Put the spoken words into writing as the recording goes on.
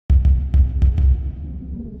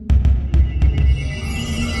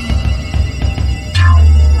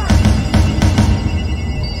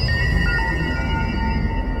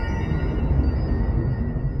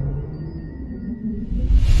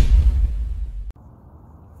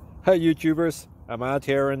Hey YouTubers, I'm out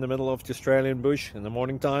here in the middle of the Australian bush in the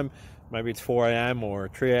morning time. Maybe it's 4 a.m. or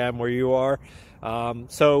 3 a.m. where you are.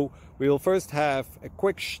 So we'll first have a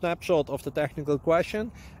quick snapshot of the technical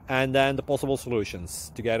question and then the possible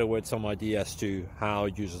solutions, together with some ideas to how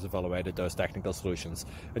users evaluated those technical solutions.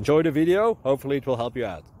 Enjoy the video, hopefully it will help you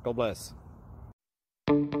out. God bless.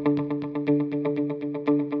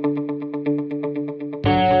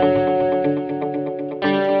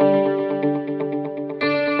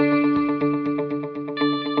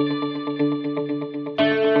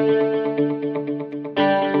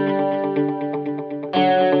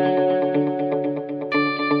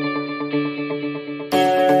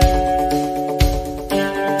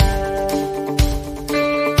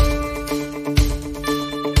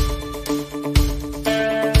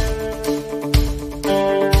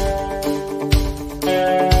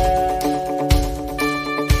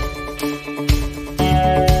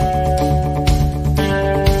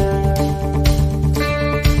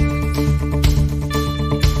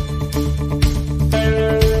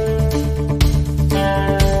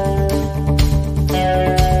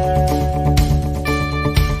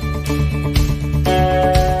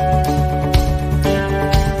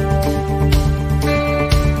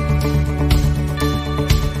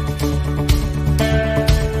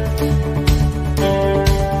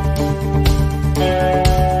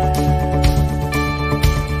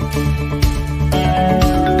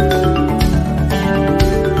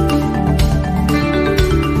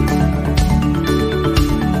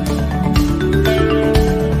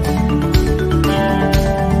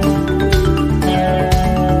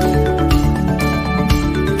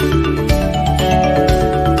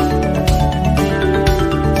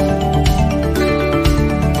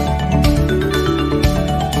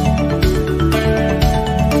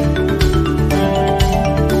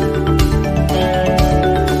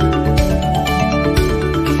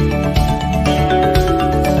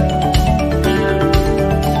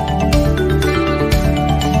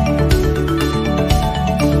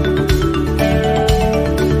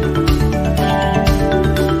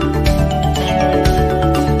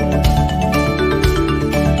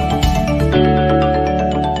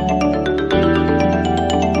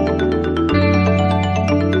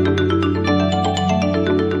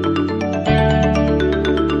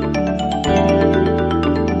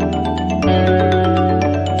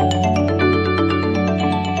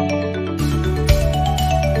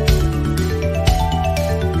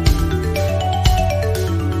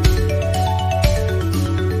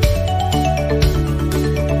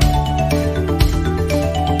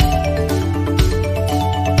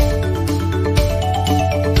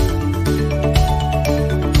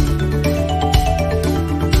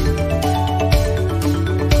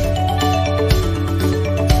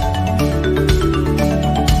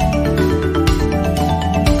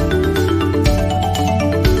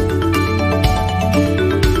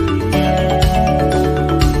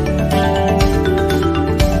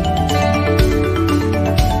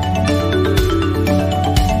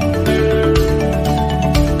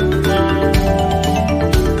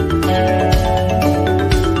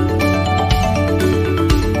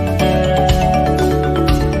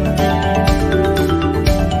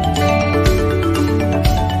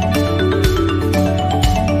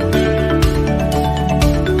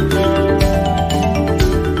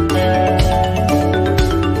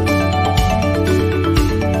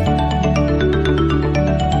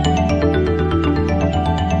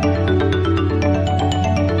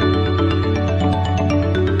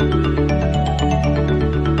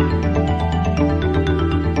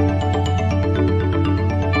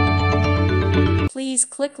 Please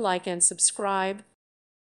click like and subscribe.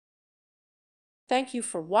 Thank you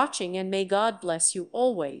for watching and may God bless you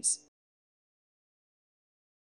always.